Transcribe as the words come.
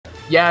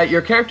Yeah,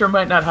 your character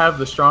might not have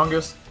the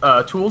strongest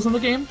tools in the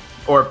game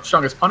or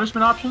strongest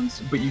punishment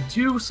options, but you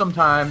do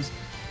sometimes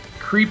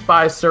creep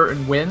by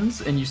certain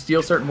wins, and you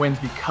steal certain wins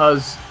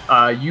because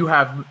you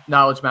have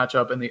knowledge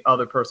matchup and the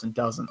other person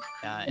doesn't.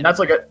 And that's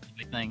like a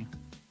big thing.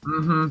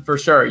 For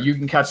sure. You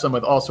can catch them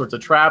with all sorts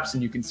of traps,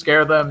 and you can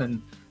scare them.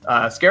 And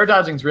scare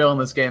dodging's real in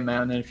this game,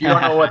 man. And if you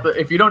don't know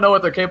if you don't know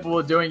what they're capable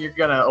of doing,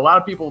 a lot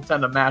of people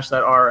tend to mash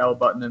that RL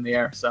button in the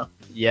air. So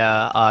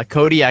yeah,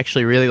 Cody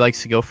actually really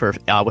likes to go for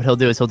what he'll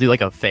do is he'll do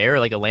like a fair,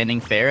 like a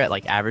landing fair at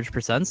like average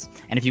percents,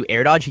 and if you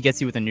air dodge, he gets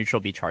you with a neutral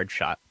B charge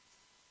shot.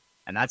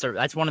 And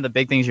that's one of the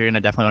big things you're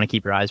gonna definitely want to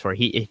keep your eyes for.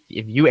 If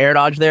you air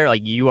dodge there,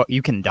 like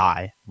you can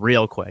die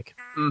real quick.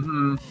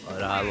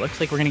 But looks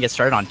like we're gonna get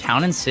started on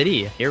Town and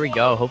City. Here we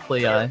go.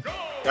 Hopefully,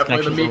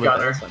 definitely the meat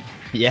gunner.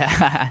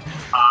 Yeah.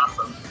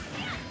 Awesome.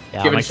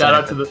 Yeah, giving shout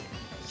out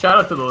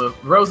to the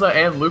Rosa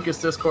and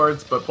Lucas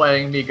Discords, but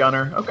playing me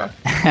gunner. Okay.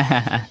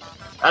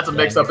 That's a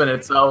mix up in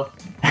itself.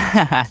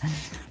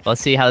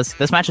 Let's see how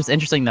this match is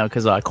interesting though,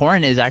 because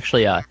Corrin is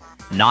actually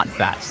not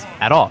fast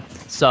at all.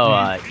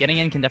 So getting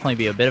in can definitely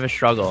be a bit of a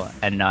struggle.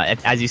 And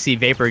as you see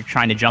Vapor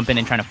trying to jump in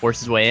and trying to force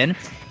his way in,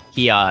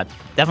 he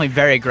definitely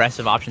very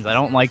aggressive options. I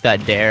don't like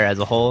that dare as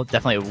a whole.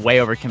 Definitely way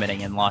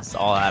overcommitting and lost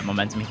all that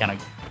momentum he kind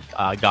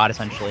of got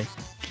essentially.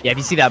 Yeah, if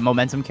you see that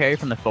momentum carry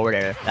from the forward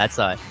air, that's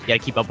you gotta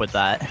keep up with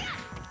that.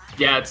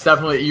 Yeah, it's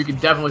definitely, you can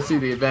definitely see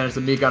the advantage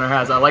that Meat Gunner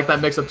has. I like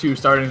that mix up too,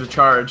 starting to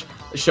charge,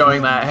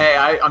 showing that,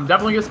 hey, I'm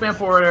definitely gonna spam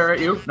forward air at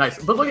you.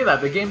 Nice. But look at that,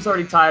 the game's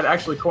already tied.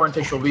 Actually, Corrin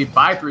takes the lead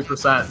by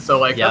 3%. So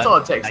like that's all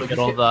it takes. Like, good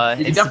old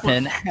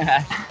instant.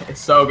 It's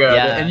so good.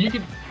 Yeah. And you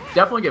can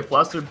definitely get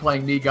flustered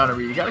playing Meat Gunner,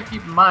 but you gotta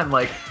keep in mind,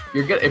 like,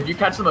 if you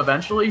catch them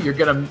eventually, you're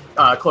gonna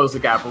close the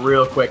gap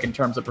real quick in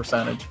terms of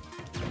percentage.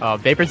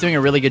 Vapor's doing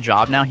a really good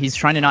job now. He's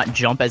trying to not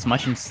jump as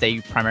much and stay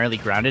primarily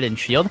grounded and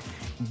shield.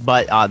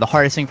 But the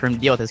hardest thing for him to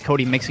deal with is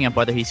Cody mixing up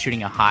whether he's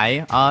shooting a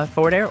high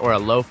forward air or a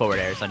low forward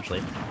air,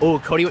 essentially. Oh,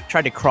 Cody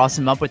tried to cross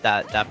him up with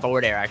that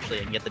forward air, actually,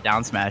 and get the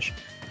down smash.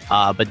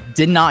 But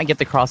did not get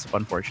the cross up,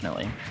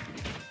 unfortunately.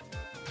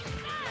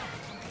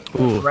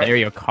 Ooh, there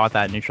you go. Caught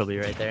that neutral B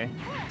right there.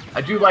 I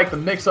do like the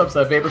mix-ups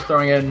that Vapor's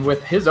throwing in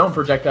with his own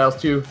projectiles,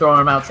 too. Throwing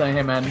them out, saying,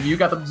 hey, man, you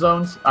got the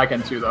zones? I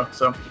can, too, though.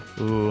 So.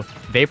 Ooh,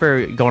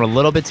 Vapor going a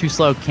little bit too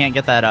slow. Can't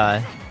get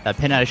that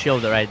pin out of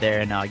shield right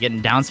there, and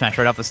getting down smash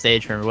right off the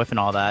stage for whiffing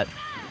all that.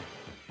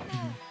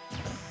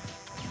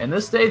 In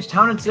this stage,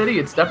 Town and City,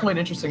 it's definitely an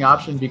interesting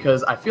option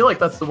because I feel like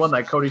that's the one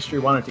that Kodystri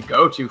wanted to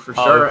go to for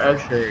sure. For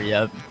sure,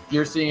 yep.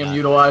 You're seeing him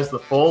utilize the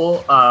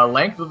full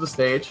length of the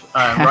stage,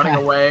 running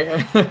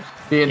away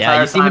the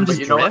entire you see time. Him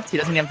just drift. He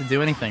doesn't have to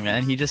do anything,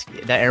 man. He just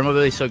that air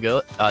mobility is so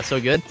good, so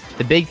good.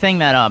 The big thing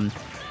that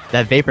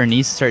that Vapor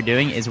needs to start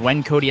doing is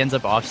when Cody ends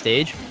up off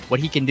stage,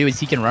 what he can do is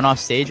he can run off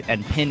stage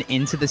and pin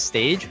into the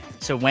stage.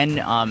 So when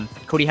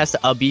Cody has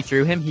to B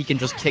through him, he can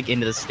just kick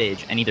into the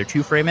stage and either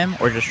 2-frame him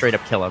or just straight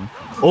up kill him.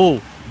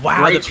 Oh,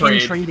 wow, great the pin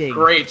trade. trading.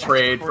 Great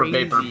trade for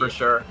Vapor for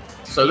sure.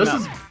 So this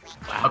is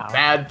a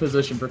bad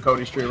position for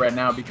Kodystri right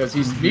now because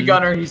he's Meat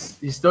Gunner, he's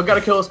still got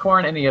to kill his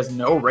Corrin, and he has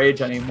no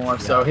rage anymore.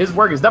 So his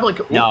work is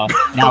definitely now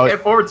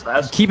forward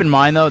smash. Keep in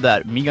mind though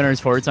that Meat Gunner's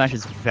forward smash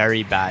is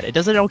very bad. It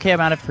does an okay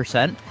amount of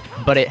percent,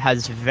 but it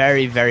has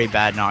very, very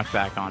bad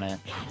knockback on it.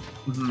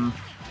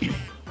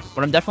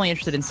 What I'm definitely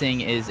interested in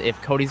seeing is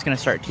if Cody's going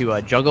to start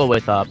to juggle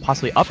with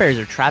possibly up airs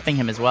or trapping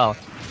him as well.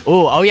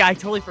 Oh yeah, I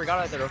totally forgot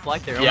about the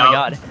reflector. Oh my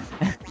god.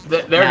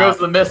 There goes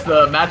the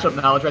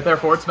matchup knowledge right there.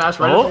 Forward smash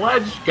right at the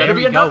ledge. Gonna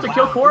be enough to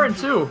kill Corrin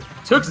too.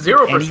 Took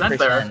 0%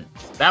 there.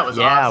 That was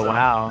awesome. Yeah,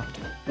 wow.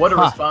 What a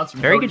response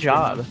from Very Kodystri. good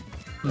job.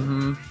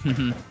 I'm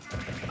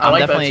like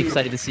definitely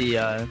excited to see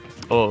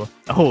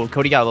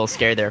Cody got a little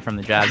scared there from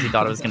the jabs. He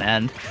thought it was gonna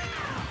end.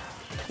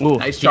 Ooh,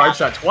 nice charge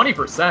shot,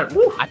 20%.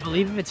 Woo. I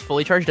believe if it's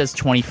fully charged, it does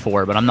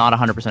 24, but I'm not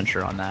 100%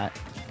 sure on that.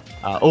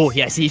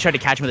 Yeah, see, he tried to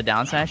catch him with a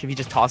down smash. If you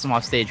just toss him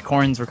off stage,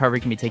 Corrin's recovery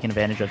can be taken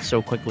advantage of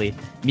so quickly.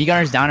 Meat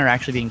Gunner's down are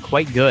actually being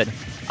quite good.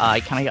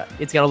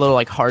 It's got a little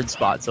like hard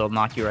spot, so it'll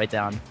knock you right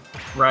down.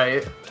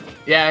 Right.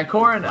 Yeah, and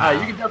Corrin,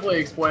 you can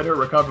definitely exploit her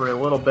recovery a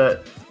little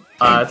bit.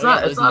 It's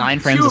not 9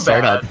 frames too to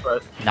start bad, up.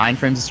 But... 9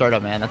 frames to start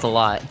up, man. That's a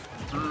lot.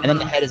 And then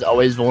the head is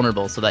always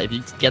vulnerable, so that if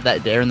you get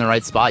that dare in the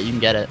right spot, you can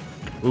get it.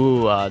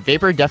 Ooh,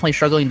 Vapor definitely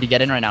struggling to get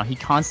in right now. He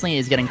constantly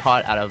is getting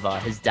caught out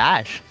of his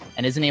dash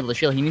and isn't able to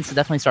shield. He needs to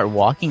definitely start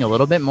walking a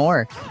little bit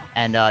more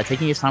and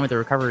taking his time with the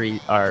recovery,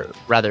 or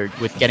rather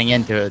with getting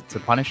in to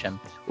punish him.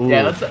 Ooh.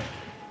 Yeah, that's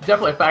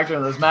definitely a factor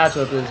in this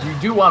matchup is you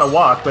do want to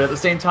walk, but at the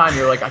same time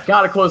you're like, I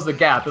gotta close the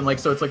gap, and like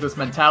so it's like this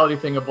mentality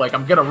thing of like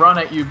I'm gonna run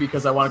at you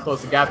because I want to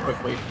close the gap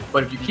quickly.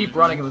 But if you keep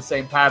running in the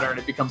same pattern,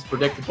 it becomes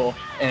predictable,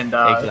 and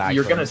exactly.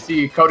 You're gonna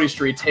see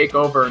Kodystri take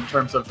over in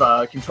terms of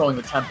controlling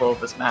the tempo of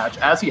this match,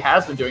 as he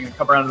has been doing in the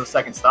couple round of the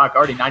second stock.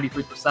 Already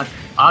 93%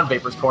 on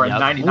Vapor's core and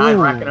 99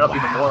 racking it up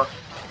even more.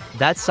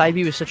 That side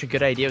B was such a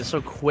good idea. It was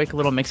so quick,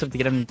 little mix-up to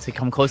get him to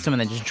come close to him, and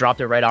then just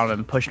dropped it right on him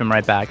and pushed him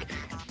right back.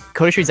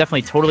 Kodystri's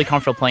definitely totally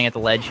comfortable playing at the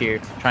ledge here,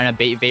 trying to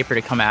bait Vapor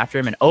to come after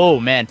him. And oh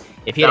man,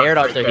 if he had air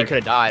dodge there, he could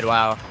have died.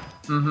 Wow.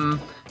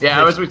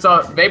 Yeah, as we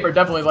saw, Vapor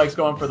definitely likes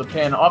going for the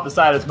pin off the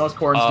side, as most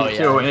Corrins do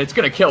too, and it's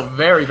going to kill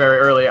very, very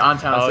early on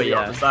Town City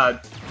off the side.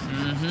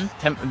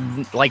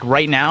 Like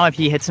right now, if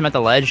he hits him at the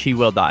ledge, he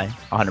will die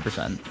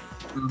 100%.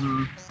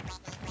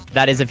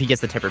 That is if he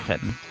gets the tipper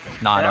pin,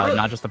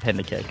 not just the pin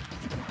to kick.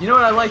 You know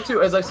what I like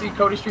too, as I see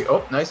Kodystri.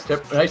 Oh, nice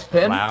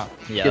pin. Wow.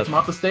 Yeah. Gets him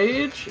off the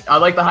stage. I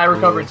like the high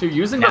recovery too,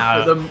 using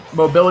the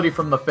mobility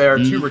from the fair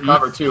to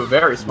recover too.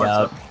 Very smart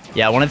stuff.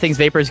 Yeah, one of the things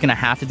Vapor is gonna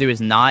have to do is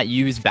not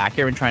use back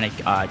air when trying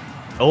to.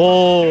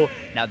 Oh,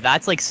 now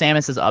that's like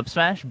Samus's up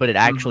smash, but it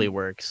actually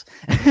works.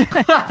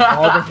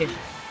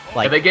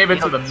 Like they gave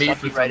it to the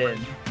meat right in.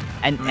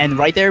 And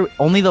right there,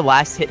 only the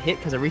last hit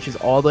because it reaches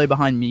all the way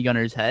behind Me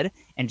Gunner's head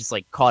and just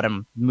like caught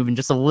him moving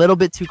just a little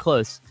bit too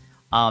close.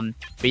 But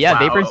yeah,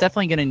 Vapor's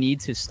definitely gonna need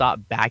to stop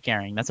back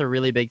airing. That's a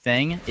really big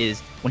thing. Is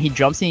when he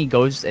jumps and he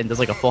goes and does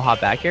like a full hop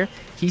back air,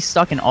 he's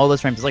stuck in all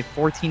those frames. It's like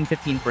 14,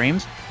 15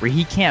 frames where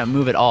he can't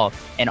move at all.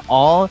 And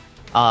all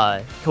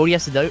Cody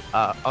has to do,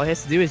 all he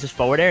has to do is just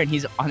forward air, and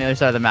he's on the other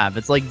side of the map.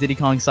 It's like Diddy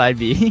Kong side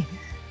B.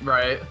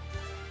 Right.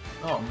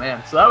 Oh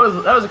man, so that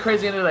was a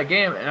crazy end of that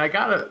game, and I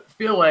gotta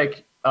feel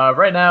like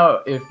right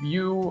now, if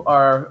you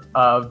are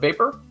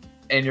Vapor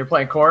and you're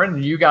playing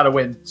Corrin, you gotta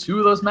win 2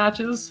 of those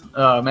matches.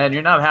 Man,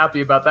 you're not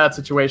happy about that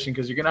situation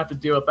because you're gonna have to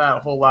deal with that a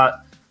whole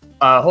lot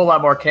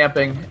more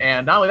camping.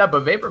 And not only that, but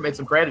Vapor made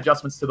some great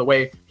adjustments to the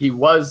way he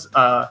was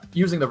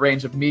using the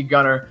range of Me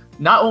Gunner,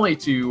 not only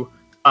to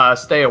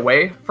stay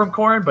away from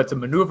Corrin, but to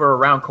maneuver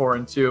around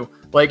Corrin too.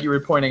 Like you were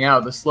pointing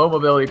out, the slow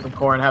mobility from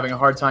Corrin having a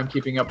hard time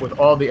keeping up with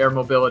all the air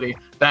mobility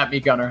that Me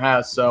Gunner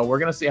has. So we're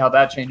going to see how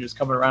that changes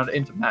coming around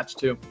into match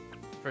 2.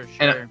 For sure.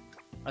 And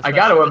I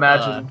got to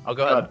imagine... I'll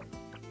go ahead.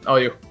 Oh,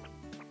 you.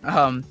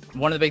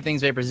 One of the big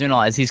things Vapor's doing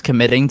is he's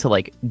committing to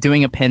like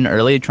doing a pin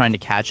early, trying to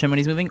catch him when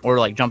he's moving, or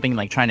like jumping,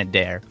 like trying to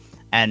dare.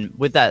 And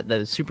with that,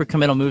 the super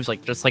committal moves,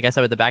 like just like I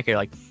said with the back air,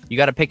 like you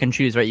got to pick and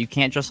choose, right? You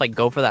can't just like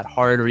go for that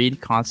hard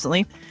read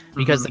constantly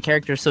because the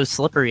character is so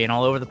slippery and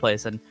all over the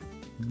place. And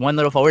one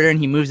little forward and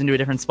he moves into a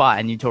different spot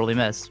and you totally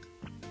miss.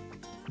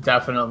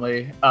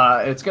 Definitely.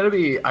 It's going to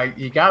be,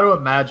 you got to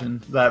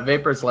imagine that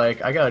Vapor's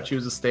like, I got to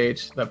choose a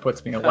stage that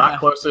puts me a lot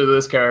closer to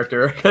this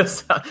character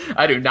because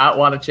I do not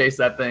want to chase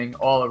that thing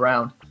all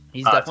around.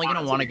 He's definitely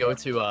going to want to go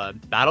to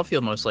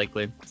Battlefield most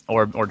likely,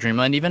 or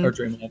Dreamland even. Or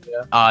Dreamland,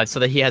 yeah. So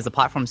that he has the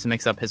platforms to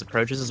mix up his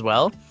approaches as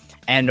well,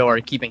 and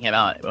or keeping him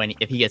out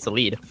if he gets the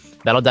lead.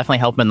 That'll definitely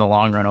help him in the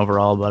long run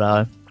overall,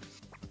 but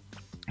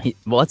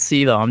well, let's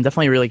see though. I'm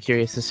definitely really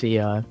curious to see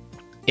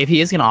if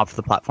he is going to opt for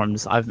the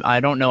platforms. I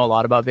don't know a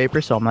lot about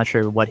Vapor, so I'm not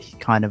sure what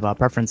kind of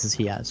preferences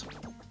he has.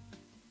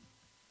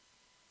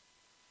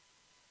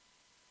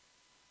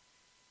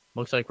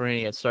 Looks like we're going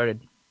to get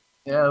started.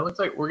 Yeah, it looks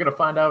like we're going to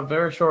find out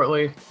very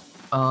shortly.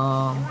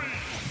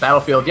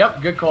 Battlefield,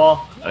 yep, good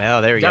call.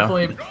 Yeah, there we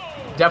go.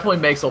 Definitely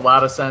makes a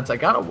lot of sense. I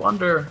got to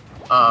wonder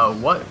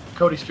what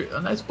Kodystri...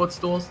 nice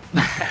footstools.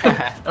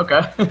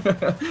 Okay.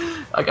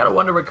 I got to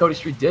wonder what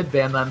Kodystri did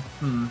ban then.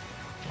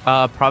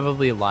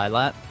 Probably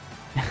Lilat.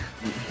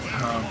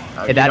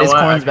 That is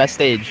Corrin's best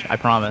stage, I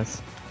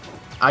promise.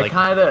 I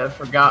kind of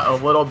forgot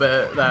a little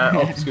bit that...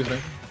 Oh, excuse me.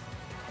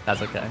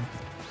 That's okay.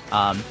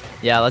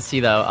 Yeah, let's see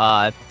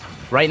though.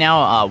 Right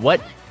now, what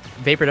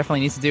Vapor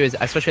definitely needs to do is,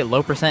 especially at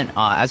low percent,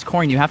 as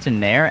Corrin, you have to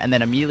nair and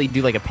then immediately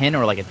do like a pin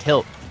or like a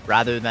tilt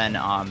rather than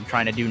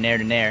trying to do nair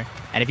to nair.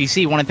 And if you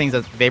see, one of the things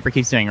that Vapor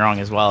keeps doing wrong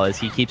as well is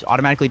he keeps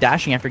automatically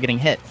dashing after getting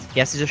hit. He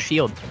has to just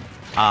shield.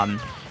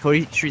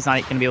 Kodystri's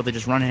not going to be able to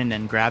just run in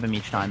and grab him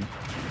each time.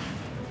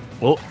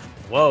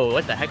 Whoa,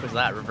 what the heck was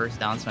that? Reverse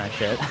down smash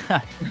shit.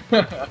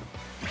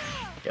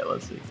 Yeah,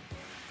 let's see.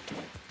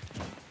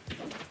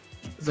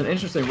 It's an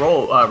interesting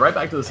roll right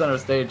back to the center of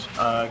the stage.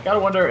 Gotta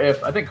wonder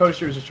if, I think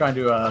Kodystri was just trying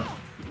to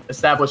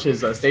establish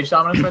his stage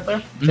dominance right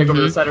there. Take over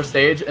the center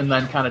stage and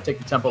then kind of take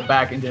the tempo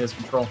back into his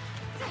control.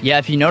 Yeah,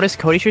 if you notice,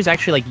 Kodystri is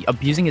actually like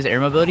abusing his air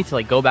mobility to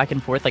like go back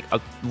and forth, like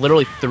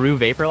literally through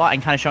Vapor a lot,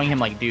 and kind of showing him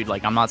like, dude,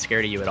 like I'm not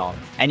scared of you at all.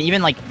 And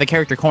even like the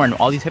character Corrin,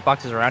 all these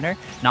hitboxes around her,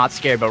 not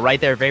scared, but right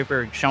there,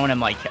 Vapor showing him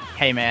like,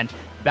 hey man,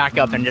 back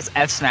up, and just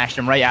F smashed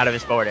him right out of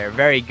his forward air.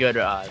 Very good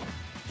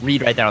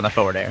read right there on the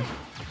forward air.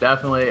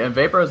 Definitely, and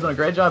Vapor has done a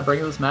great job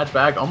bringing this match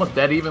back. Almost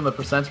dead even the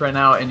percents right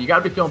now, and you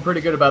got to be feeling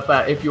pretty good about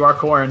that if you are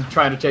Corrin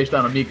trying to chase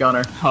down a Me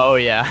Gunner. Oh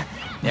yeah,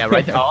 yeah,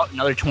 right there. Oh,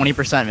 another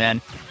 20%, man.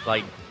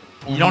 Like,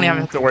 you don't even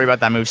have to worry about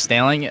that move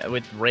staling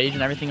with rage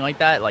and everything like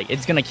that. Like,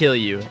 it's gonna kill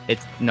you.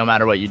 It's no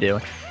matter what you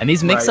do. And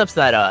these mix-ups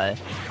that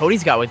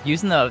Cody's got with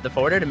using the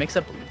forward air to mix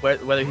up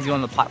whether he's going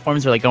on the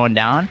platforms or like going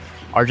down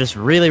are just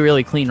really,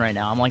 really clean right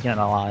now. I'm liking it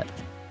a lot.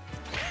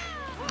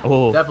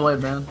 Oh, definitely,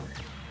 man.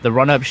 The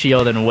run-up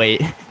shield and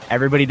wait.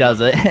 Everybody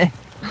does it.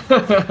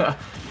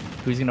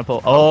 Who's gonna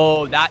pull?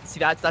 Oh, that's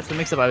the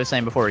mix-up I was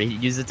saying before. He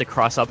uses it to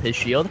cross up his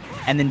shield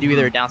and then do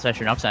either a down smash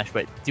or an up smash.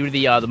 But due to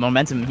the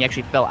momentum, he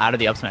actually fell out of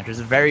the up smash.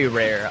 There's a very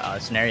rare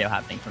scenario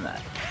happening from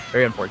that.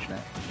 Very unfortunate.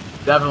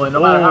 Definitely.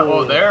 No matter how.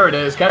 Oh, there it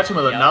is. Catch him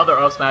with another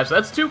up smash.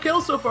 That's 2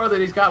 kills so far that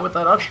he's got with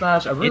that up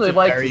smash. I really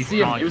like to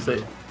see him use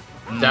it.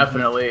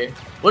 Definitely.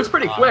 Looks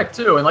pretty quick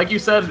too, and like you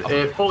said,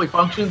 it fully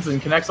functions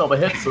and connects all the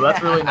hits, so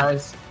that's really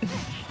nice.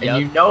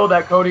 And you know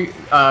that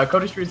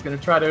Kodystri is going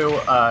to try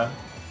to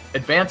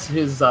advance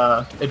his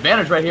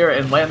advantage right here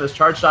and land this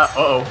charge shot.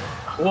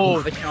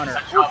 Oh, the counter.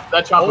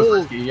 That chop was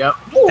risky, yep.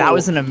 That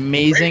was an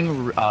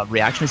amazing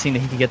reaction, seeing that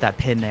he could get that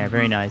pin there.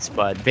 Very nice.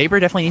 But Vapor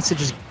definitely needs to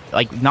just,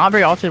 like, not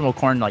very often will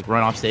Corrin, like,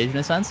 run off stage in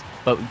a sense,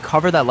 but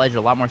cover that ledge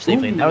a lot more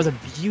safely. And that was a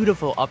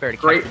beautiful up air to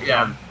catch the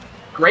jump.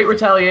 Great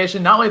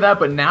retaliation. Not only that,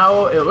 but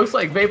now it looks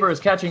like Vapor is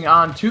catching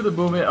on to the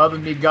movement of the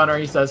Meat Gunner.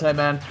 He says, hey,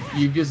 man,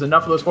 you've used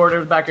enough of those forward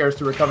airs, back airs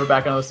to recover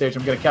back onto the stage.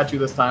 I'm going to catch you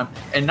this time.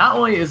 And not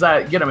only is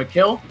that get him a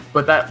kill,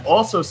 but that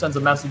also sends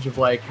a message of,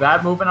 like,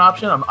 that movement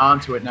option, I'm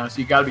onto it now. So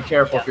you got to be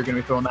careful if you're going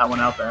to be throwing that one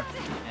out there.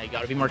 Yeah, you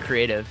got to be more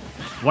creative.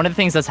 One of the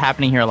things that's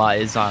happening here a lot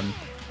is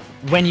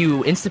when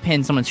you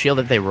insta-pin someone's shield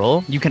that they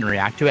roll, you can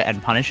react to it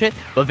and punish it,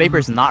 but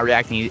Vapor's not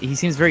reacting. He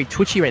seems very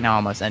twitchy right now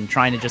almost, and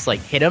trying to just, like,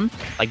 hit him,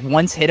 like,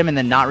 once hit him and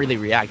then not really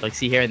react. Like,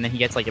 see here, and then he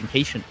gets, like,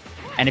 impatient.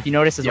 And if you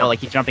notice as well, like,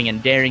 he's jumping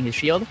and daring his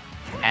shield,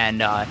 and,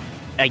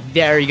 like,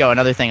 there you go,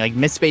 another thing, like,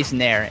 misspace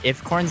nair.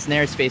 If Corrin's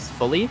nair is spaced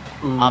fully,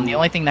 the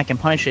only thing that can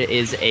punish it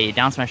is a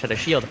down smash at a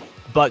shield,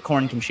 but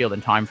Corrin can shield in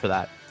time for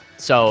that.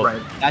 So,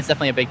 that's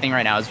definitely a big thing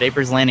right now, is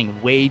Vapor's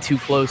landing way too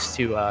close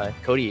to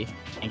Cody,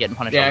 and getting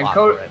punished a lot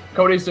for it.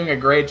 Cody's doing a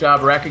great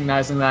job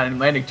recognizing that and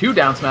landing 2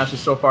 down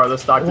smashes so far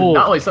this stock to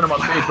not only send him on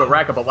stage, but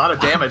rack up a lot of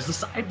damage. The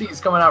side B's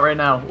coming out right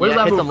now. What is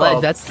that move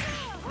called? That's,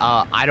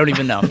 I don't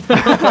even know.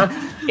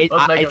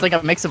 It's like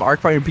a mix of Arc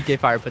Fire and PK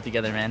Fire put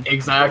together, man.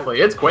 Exactly.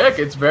 It's quick.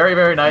 It's very,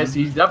 very nice.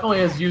 He definitely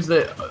has used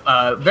it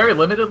very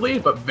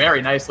limitedly, but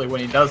very nicely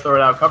when he does throw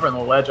it out, covering the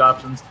ledge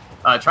options,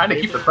 trying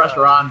to keep the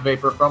pressure on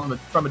Vapor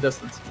from a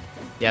distance.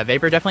 Yeah,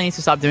 Vapor definitely needs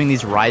to stop doing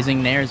these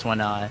rising nairs when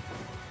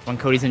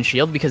Cody's in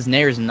shield, because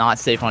nair is not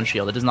safe on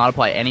shield. It does not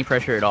apply any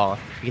pressure at all,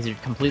 because you're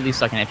completely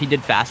stuck in it. If he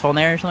did fast fall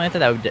nair or something like that,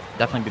 that would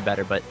definitely be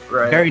better. But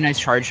very nice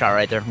charge shot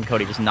right there from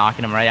Cody, just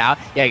knocking him right out.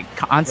 Yeah,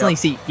 constantly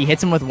see he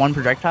hits him with one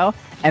projectile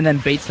and then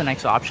baits the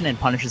next option and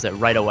punishes it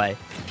right away,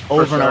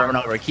 over and over and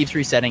over. It keeps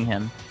resetting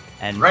him.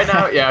 And right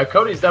now, yeah,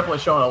 Cody's definitely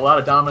showing a lot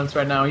of dominance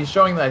right now. He's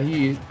showing that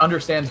he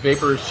understands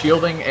Vapor's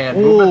shielding and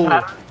movement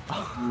pattern.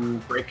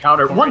 Great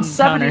counter.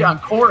 170 on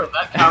Corrin.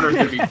 That counter's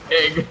gonna be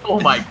big. Oh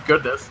my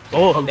goodness.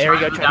 Oh, there we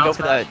go. Trying to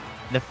go for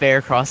the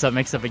fair cross-up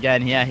mix-up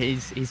again. Yeah,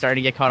 he's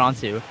starting to get caught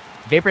onto.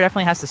 Vapor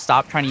definitely has to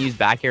stop trying to use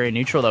back air and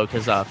neutral, though,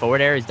 because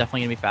forward air is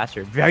definitely going to be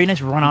faster. Very nice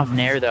run-off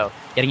nair, though,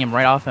 getting him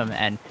right off him.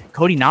 And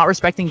Cody not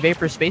respecting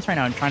Vapor's space right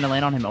now and trying to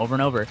land on him over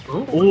and over.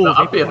 Ooh,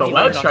 up at the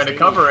ledge trying to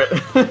cover it.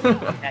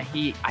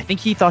 Yeah, I think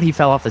he thought he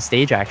fell off the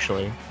stage,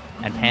 actually,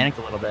 and panicked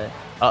a little bit.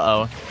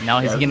 Uh-oh. No,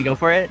 is he going to go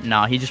for it?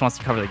 No, he just wants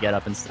to cover the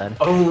get-up instead.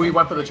 Oh, he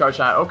went for the charge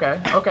shot.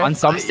 Okay. On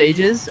some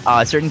stages,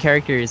 certain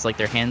characters, like,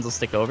 their hands will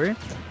stick over,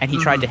 and he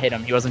tried to hit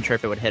him. He wasn't sure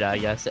if it would hit, I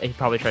guess. He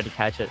probably tried to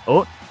catch it.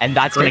 Oh, and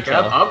that's going to kill.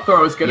 Up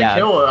throw is going to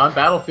kill on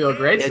Battlefield.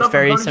 Great stuff. It's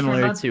very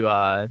similar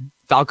to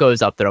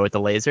Falco's up throw with the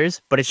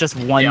lasers, but it's just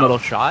one little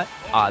shot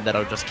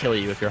that'll just kill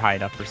you if you're high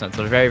enough %.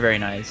 So very, very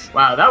nice.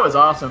 Wow, that was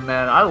awesome,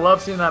 man. I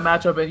love seeing that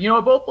matchup. And, you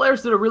know, both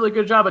players did a really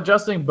good job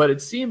adjusting, but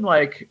it seemed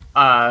like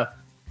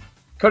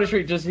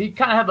Kodystri he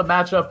kind of had the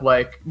matchup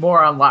like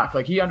more on lock.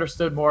 Like he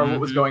understood more what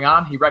was going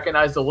on. He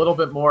recognized a little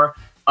bit more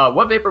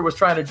what Vapor was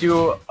trying to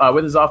do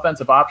with his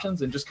offensive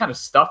options, and just kind of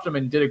stuffed him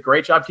and did a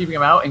great job keeping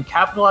him out, and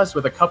capitalized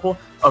with a couple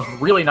of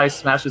really nice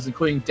smashes,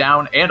 including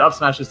down and up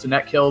smashes to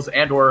net kills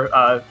and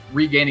or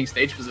regaining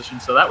stage position.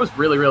 So that was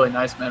really, really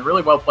nice, man.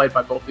 Really well played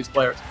by both these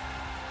players.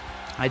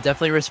 I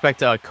definitely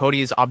respect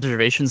Cody's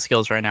observation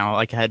skills right now.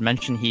 Like I had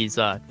mentioned, he's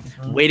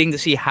waiting to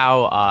see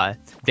how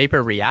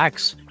Vapor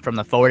reacts from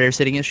the forward air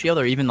sitting his shield,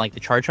 or even like the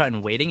charge shot,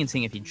 and waiting and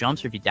seeing if he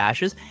jumps or if he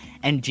dashes,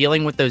 and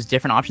dealing with those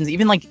different options.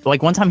 Even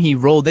like one time he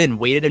rolled in,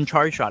 waited, and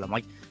charge shot him.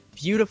 Like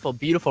beautiful,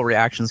 beautiful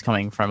reactions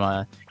coming from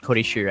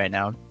Kodystri right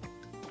now.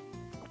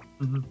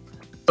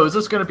 So is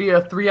this going to be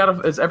a 3 out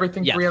of? Is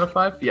everything 3 out of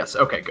 5? Yes.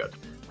 Okay. Good.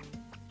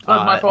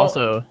 My fault.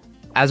 Also,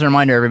 as a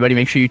reminder, everybody,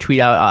 make sure you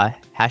tweet out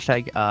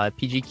hashtag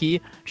PG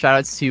Key.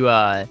 Shoutouts to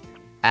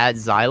at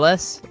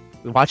Xyles.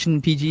 Watching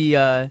PG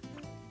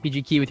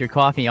Key with your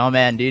coffee. Oh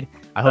man, dude.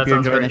 I hope you're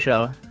enjoying the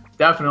show.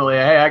 Definitely.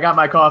 Hey, I got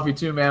my coffee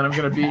too, man. I'm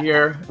going to be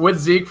here with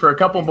Zeke for a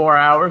couple more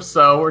hours,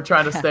 so we're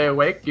trying to stay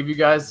awake, give you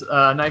guys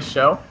a nice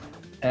show.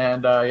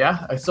 And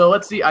yeah, so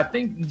let's see.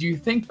 Do you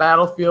think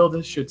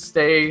Battlefield should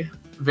stay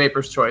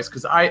Vapor's choice?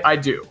 Because I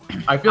do.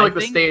 I feel like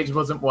the stage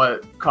wasn't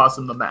what cost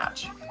him the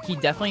match. He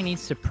definitely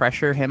needs to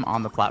pressure him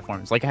on the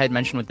platforms. Like I had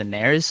mentioned with the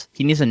nairs,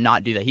 he needs to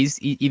not do that. He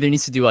either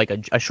needs to do like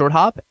a short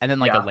hop and then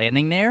like a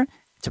landing nair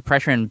to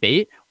pressure and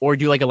bait, or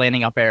do like a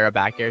landing up air or a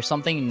back air,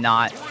 something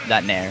not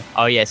that nair.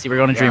 Oh yeah, see, we're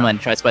going to Dreamland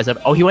to try to spice up.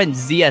 Oh, he went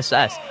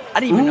ZSS. I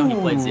didn't even know he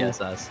played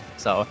ZSS.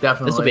 So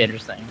this will be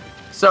interesting.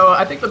 So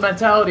I think the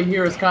mentality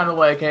here is kind of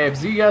like, hey,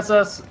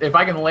 if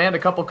I can land a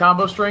couple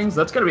combo strings,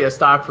 that's going to be a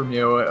stock from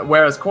you.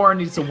 Whereas Corrin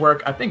needs to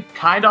work, I think,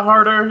 kind of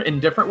harder in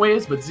different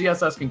ways, but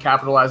ZSS can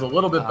capitalize a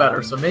little bit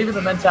better. So maybe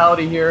the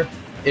mentality here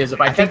is if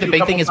I think the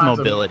big thing is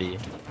mobility.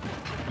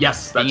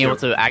 Yes, being able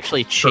to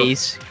actually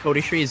chase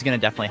Kodystri is going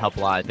to definitely help a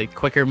lot. The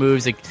quicker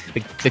moves,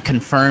 the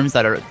confirms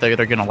that are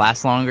going to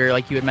last longer,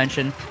 like you had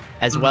mentioned,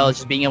 as well as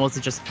just being able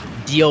to just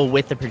deal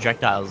with the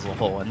projectiles as a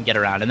whole and get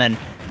around. And then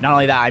not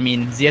only that, I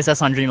mean,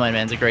 ZSS on Dreamland,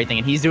 man, is a great thing,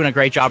 and he's doing a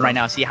great job right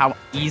now. See how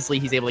easily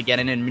he's able to get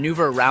in and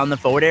maneuver around the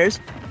forward airs.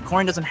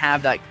 Corrin doesn't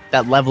have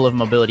that level of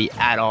mobility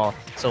at all.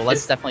 So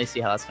let's definitely see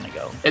how that's going to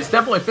go. It's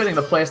definitely fitting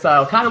the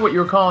playstyle, kind of what you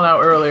were calling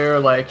out earlier,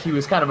 like he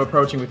was kind of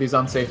approaching with these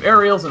unsafe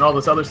aerials and all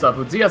this other stuff.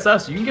 With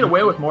ZSS, you can get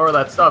away with more of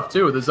that stuff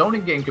too. The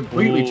zoning game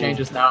completely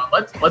changes now.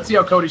 Let's see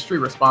how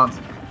Kodystri responds.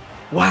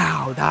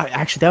 Wow,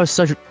 that was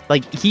such,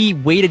 like, he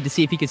waited to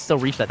see if he could still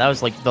reach that. That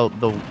was like the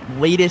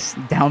latest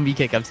down B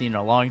kick I've seen in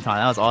a long time.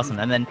 That was awesome.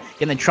 And then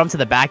getting the Trump to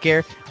the back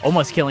air,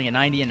 almost killing a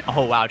 90, and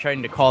oh wow,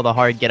 trying to call the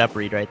hard get up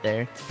read right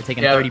there. They're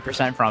taking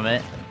 30% from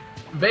it.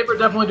 Vapor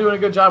definitely doing a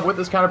good job with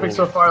this counter pick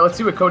so far. Let's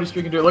see what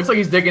Kodystri can do. It looks like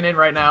he's digging in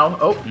right now.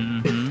 Oh.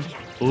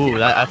 Ooh,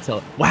 that up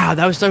tilt. Wow,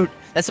 that's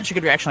such a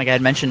good reaction, like I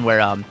had mentioned, where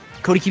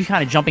Cody keeps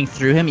kind of jumping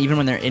through him even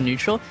when they're in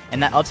neutral,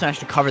 and that up smash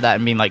to cover that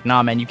and being like,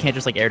 nah, man, you can't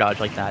just like air dodge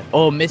like that.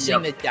 Oh, missing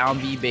the down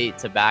B bait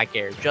to back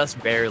air, just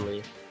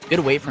barely. Good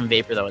weight from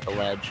Vapor though at the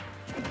ledge.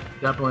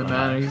 Definitely,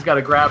 man. He's got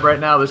a grab right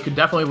now. This could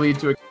definitely lead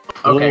to a...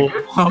 Okay,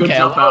 good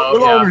jump out. A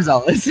little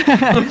overzealous. He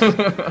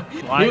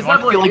was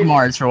definitely like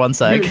Mars for one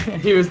sec.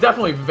 He was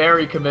definitely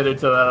very committed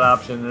to that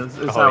option, is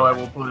how I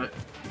will put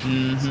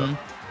it. So.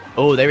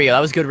 Oh, there we go.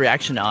 That was a good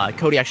reaction.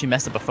 Cody actually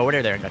messed up a forward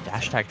air there and got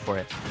dash attacked for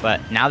it. But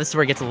now this is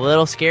where it gets a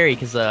little scary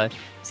because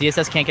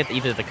ZSS can't get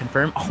either the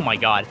confirm. Oh my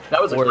god.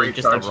 That was a great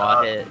just a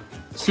raw hit.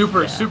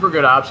 Super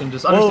good option.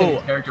 Just understanding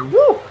the character.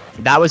 Woo!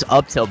 That was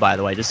up tilt, by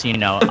the way, just so you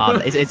know.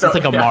 It's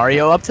like a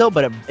Mario up tilt,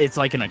 but it's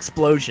like an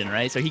explosion,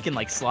 right? So he can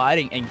like slide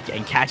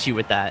and catch you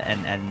with that,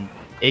 and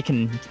it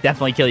can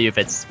definitely kill you if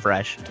it's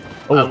fresh.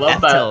 Oh, I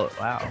love that. Tilt.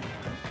 Wow.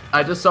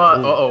 I just saw.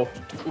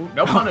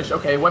 No punish.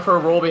 Okay, went for a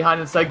roll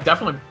behind and seg.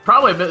 Definitely,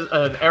 probably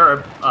an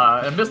error,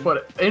 a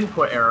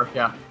input error.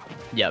 Yeah.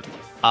 Yep.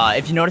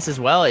 If you notice as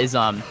well is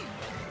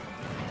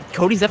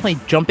Cody's definitely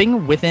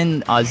jumping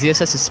within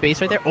ZSS's space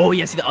right there. Oh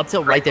yeah, see the up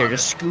tilt right there,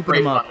 just scooping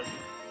him up.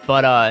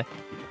 But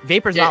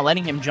Vapor's not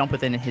letting him jump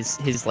within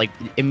his like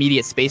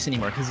immediate space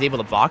anymore because he's able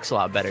to box a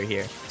lot better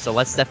here. So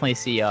let's definitely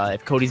see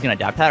if Cody's gonna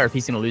adapt that or if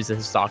he's gonna lose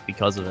his stock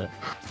because of it.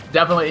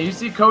 Definitely. You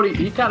see Cody,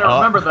 he kind of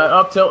remembered that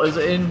up tilt is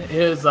in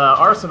his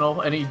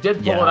arsenal, and he did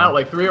pull it out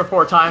like 3 or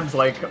 4 times,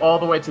 like all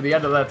the way to the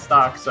end of that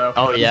stock. So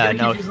he's gonna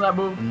keep using that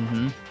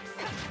move.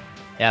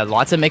 Yeah,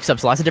 lots of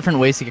mix-ups, lots of different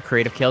ways to get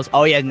creative kills.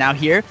 Oh yeah, now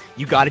here,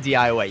 you gotta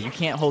DI away. You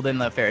can't hold in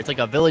the fair. It's like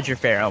a villager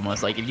fair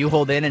almost. Like if you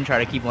hold in and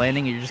try to keep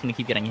landing, you're just gonna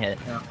keep getting hit.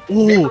 Yeah.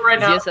 Ooh,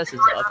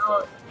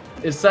 ZSS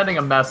is sending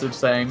a message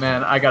saying,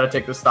 man, I gotta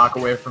take this stock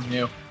away from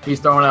you. He's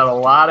throwing out a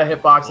lot of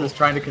hitboxes,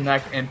 trying to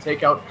connect and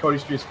take out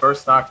Kodystri's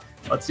first stock.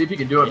 Let's see if he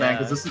can do it, man,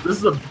 because this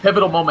is a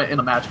pivotal moment in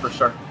the match for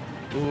sure.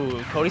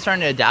 Ooh, Cody's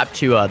starting to adapt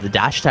to the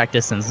dash attack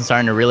distance and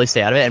starting to really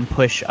stay out of it and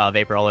push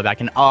Vapor all the way back.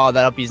 And oh,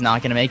 that up B's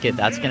not gonna make it.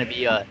 That's gonna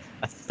be a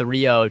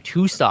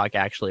 3-0-2 stock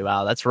actually.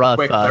 Wow, that's rough.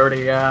 Quick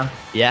 30, yeah.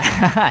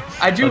 Yeah.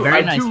 I do.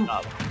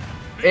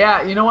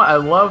 Yeah, you know what? I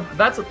love.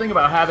 That's the thing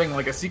about having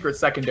like a secret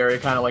secondary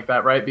kind of like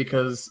that, right?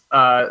 Because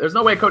there's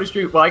no way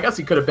Kodystri. Well, I guess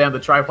he could have banned the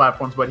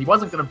tri-platforms, but he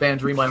wasn't going to ban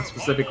Dreamland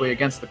specifically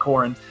against the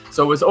Corrin.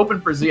 So it was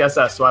open for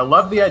ZSS. So I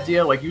love the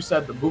idea, like you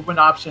said, the movement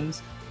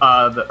options,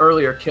 the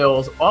earlier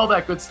kills, all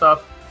that good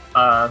stuff.